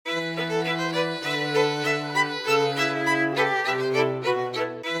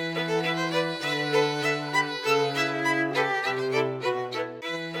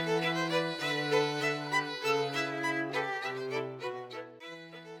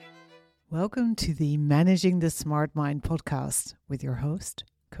Welcome to the Managing the Smart Mind podcast with your host,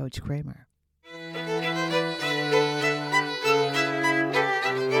 Coach Kramer.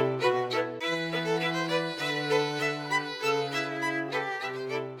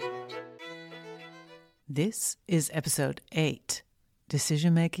 This is episode 8,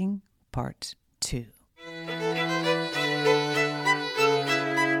 Decision Making, Part 2.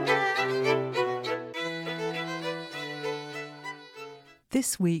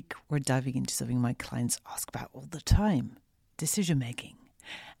 This week, we're diving into something my clients ask about all the time, decision making.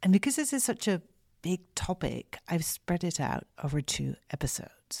 And because this is such a big topic, I've spread it out over 2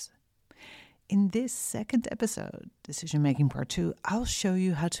 episodes. In this second episode, Decision Making Part 2, I'll show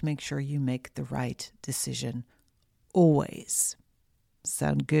you how to make sure you make the right decision always.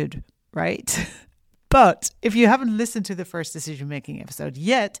 Sound good, right? But if you haven't listened to the first decision making episode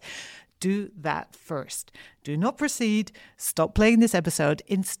yet, do that first. Do not proceed. Stop playing this episode.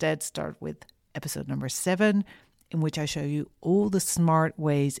 Instead, start with episode number 7, in which I show you all the smart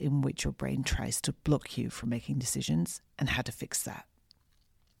ways in which your brain tries to block you from making decisions and how to fix that.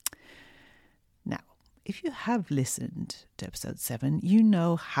 Now, if you have listened to episode 7, you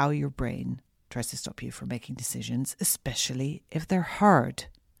know how your brain tries to stop you from making decisions, especially if they're hard.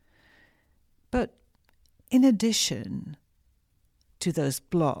 But in addition to those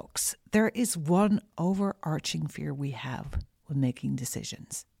blocks, there is one overarching fear we have when making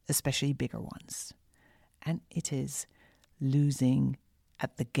decisions, especially bigger ones, and it is losing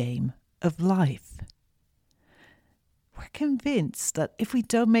at the game of life. We're convinced that if we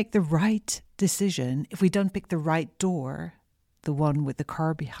don't make the right decision, if we don't pick the right door, the one with the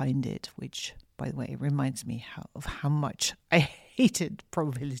car behind it, which, by the way, reminds me of how much I hated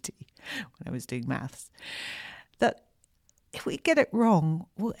probability when I was doing maths, that if we get it wrong,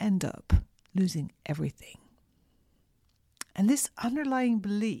 we'll end up losing everything. And this underlying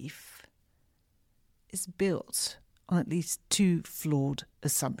belief is built on at least 2 flawed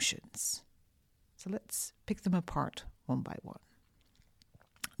assumptions. So let's pick them apart one by one.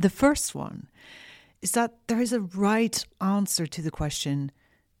 The first one is that there is a right answer to the question,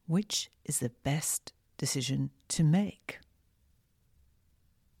 which is the best decision to make?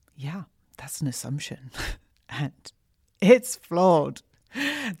 Yeah, that's an assumption. And it's flawed.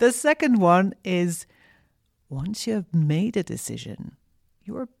 The second one is, once you have made a decision,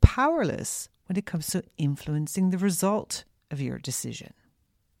 you are powerless when it comes to influencing the result of your decision.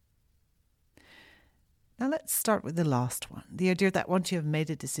 Now let's start with the last one. The idea that once you have made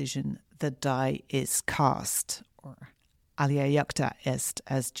a decision, the die is cast, or alia iacta est,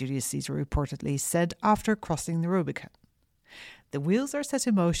 as Julius Caesar reportedly said after crossing the Rubicon. The wheels are set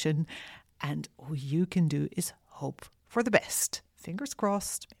in motion, and all you can do is hope for the best. Fingers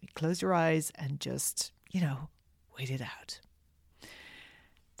crossed, maybe close your eyes and just, wait it out.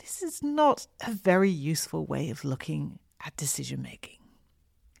 This is not a very useful way of looking at decision making.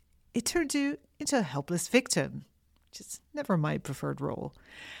 It turns you into a helpless victim, which is never my preferred role.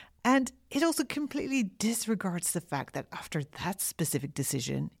 And it also completely disregards the fact that after that specific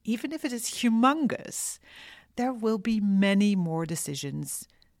decision, even if it is humongous, there will be many more decisions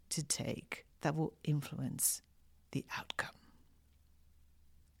to take that will influence the outcome.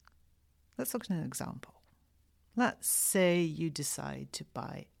 Let's look at an example. Let's say you decide to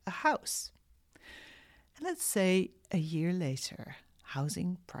buy a house. And let's say a year later,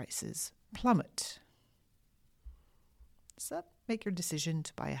 housing prices plummet. Does that make your decision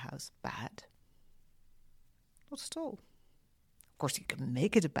to buy a house bad? Not at all. Of course, you can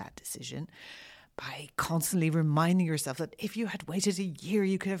make it a bad decision by constantly reminding yourself that if you had waited a year,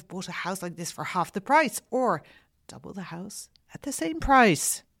 you could have bought a house like this for half the price, or double the house at the same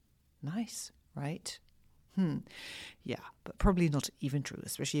price. Nice, right? Yeah, but probably not even true,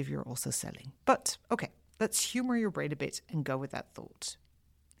 especially if you're also selling. But okay, let's humor your brain a bit and go with that thought.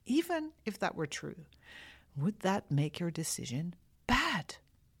 Even if that were true, would that make your decision bad?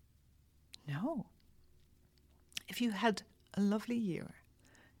 No. If you had a lovely year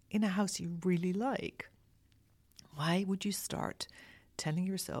in a house you really like, why would you start telling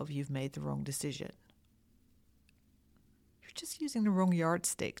yourself you've made the wrong decision? You're just using the wrong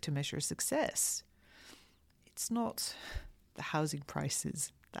yardstick to measure success. It's not the housing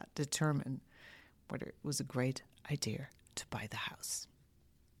prices that determine whether it was a great idea to buy the house.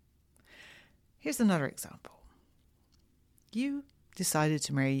 Here's another example. You decided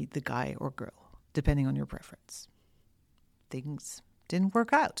to marry the guy or girl, depending on your preference. Things didn't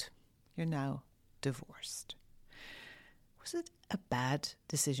work out. You're now divorced. Was it a bad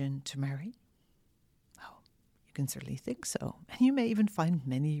decision to marry? Well, you can certainly think so. And you may even find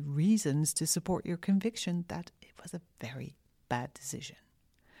many reasons to support your conviction that it was a very bad decision.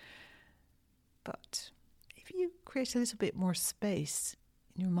 But if you create a little bit more space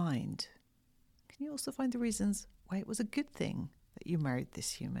in your mind, can you also find the reasons why it was a good thing that you married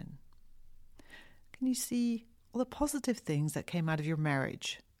this human? Can you see all the positive things that came out of your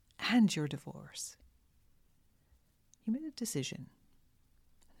marriage and your divorce? You made a decision,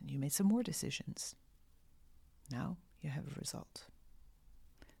 and you made some more decisions. Now you have a result.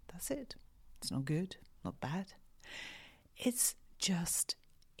 That's it. It's not good, not bad. It's just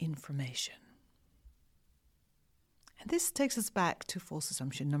information. And this takes us back to false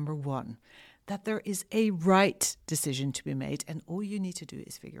assumption number 1, that there is a right decision to be made, and all you need to do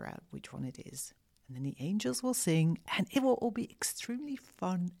is figure out which one it is. And then the angels will sing, and it will all be extremely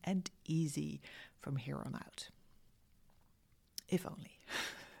fun and easy from here on out. If only.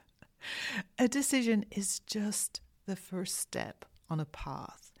 A decision is just the first step on a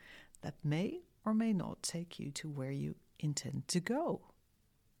path that may or may not take you to where you intend to go.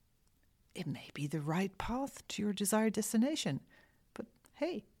 It may be the right path to your desired destination, but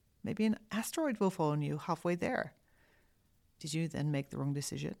hey, maybe an asteroid will fall on you halfway there. Did you then make the wrong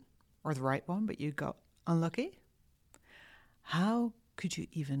decision? Or the right one, but you got unlucky? How could you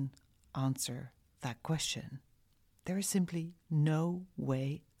even answer that question? There is simply no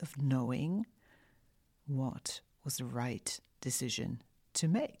way of knowing what was the right decision to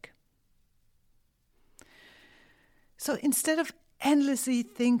make. So instead of endlessly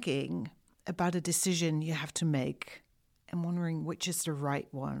thinking about a decision you have to make and wondering which is the right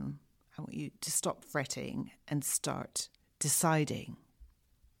one, I want you to stop fretting and start deciding.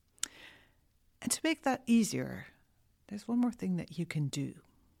 And to make that easier, there's one more thing that you can do.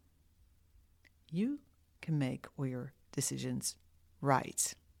 You can make all your decisions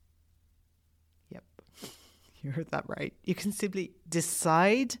right. Yep, you heard that right. You can simply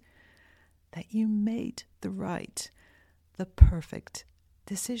decide that you made the perfect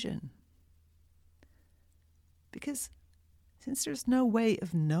decision. Because since there's no way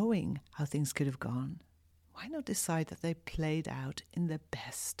of knowing how things could have gone, why not decide that they played out in the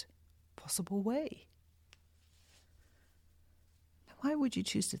best possible way? Now, why would you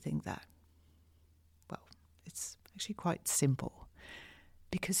choose to think that? Well, it's actually quite simple.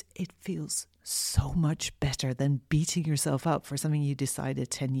 Because it feels so much better than beating yourself up for something you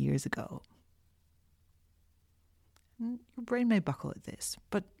decided 10 years ago. Your brain may buckle at this,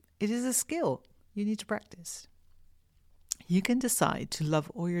 but it is a skill you need to practice. You can decide to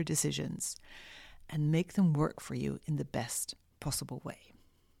love all your decisions and make them work for you in the best possible way.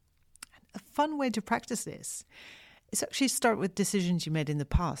 And a fun way to practice this is actually start with decisions you made in the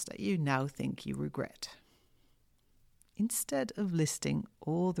past that you now think you regret. Instead of listing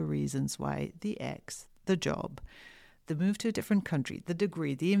all the reasons why the ex, the job, the move to a different country, the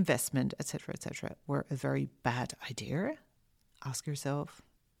degree, the investment, etc., were a very bad idea, ask yourself,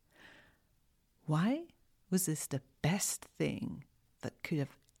 why was this the best thing that could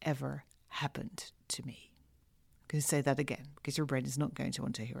have ever happened to me? I'm going to say that again because your brain is not going to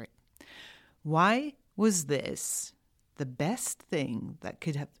want to hear it. Why was this the best thing that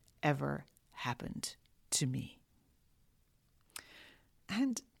could have ever happened to me?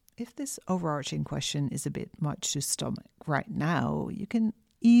 And if this overarching question is a bit much to stomach right now, you can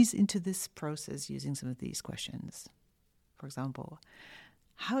ease into this process using some of these questions. For example,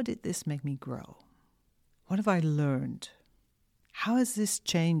 how did this make me grow? What have I learned? How has this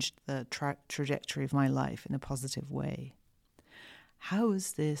changed the trajectory of my life in a positive way? How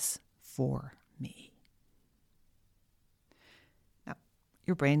is this for me? Now,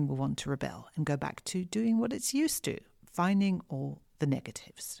 your brain will want to rebel and go back to doing what it's used to, finding all the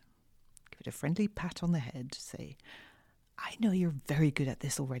negatives. Give it a friendly pat on the head. Say, I know you're very good at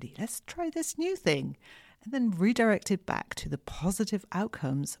this already. Let's try this new thing. And then redirect it back to the positive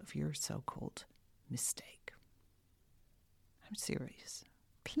outcomes of your so-called mistake. I'm serious.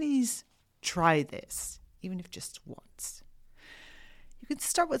 Please try this, even if just once. You can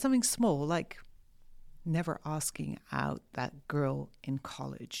start with something small, like never asking out that girl in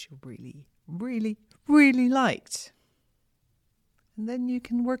college you really, really, really liked. And then you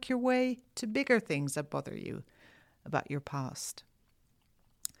can work your way to bigger things that bother you about your past.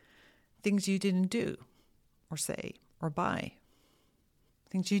 Things you didn't do, or say, or buy.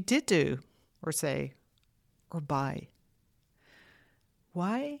 Things you did do, or say, or buy.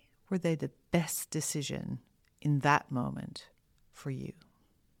 Why were they the best decision in that moment for you?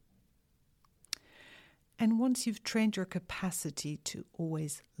 And once you've trained your capacity to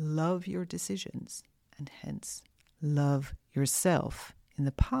always love your decisions, and hence love yourself in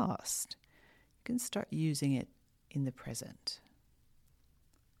the past, you can start using it in the present.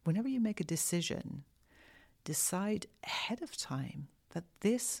 Whenever you make a decision, decide ahead of time that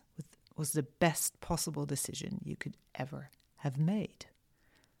this was the best possible decision you could ever have made.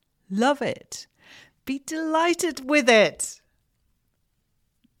 Love it. Be delighted with it.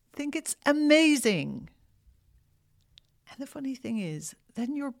 Think it's amazing. And the funny thing is,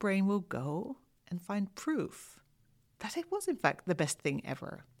 then your brain will go and find proof that it was in fact the best thing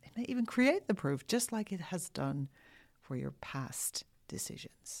ever. It may even create the proof, just like it has done for your past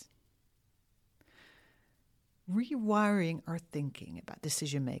decisions. Rewiring our thinking about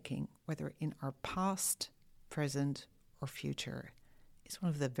decision making, whether in our past, present, or future, is one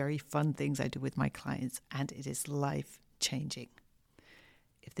of the very fun things I do with my clients, and it is life-changing.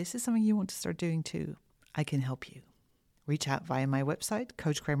 If this is something you want to start doing too, I can help you. Reach out via my website,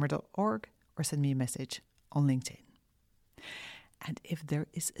 coachkramer.org, or send me a message on LinkedIn. And if there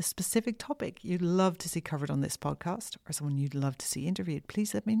is a specific topic you'd love to see covered on this podcast, or someone you'd love to see interviewed,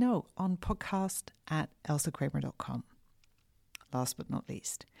 please let me know on podcast@elsakramer.com. Last but not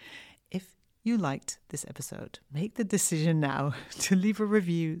least, if you liked this episode, make the decision now to leave a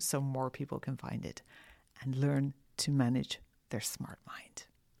review so more people can find it and learn to manage their smart mind.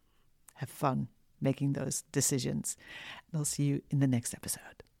 Have fun making those decisions. And I'll see you in the next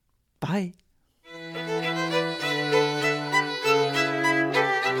episode. Bye.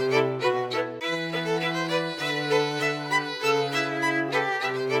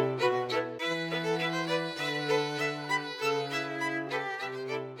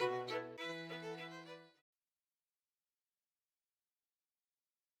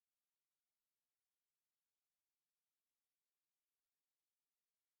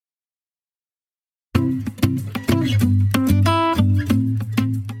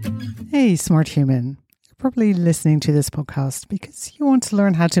 Hey, smart human. You're probably listening to this podcast because you want to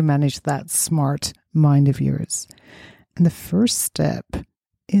learn how to manage that smart mind of yours. And the first step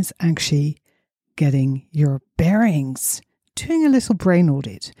is actually getting your bearings, doing a little brain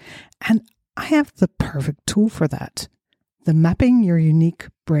audit. And I have the perfect tool for that, the Mapping Your Unique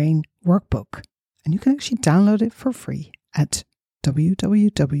Brain Workbook. And you can actually download it for free at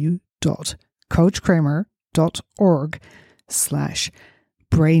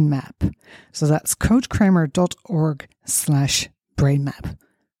www.coachkramer.org/brainmap. So that's coachkramer.org/brainmap.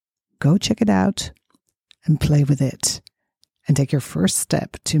 Go check it out and play with it and take your first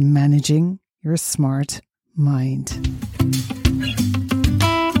step to managing your smart mind.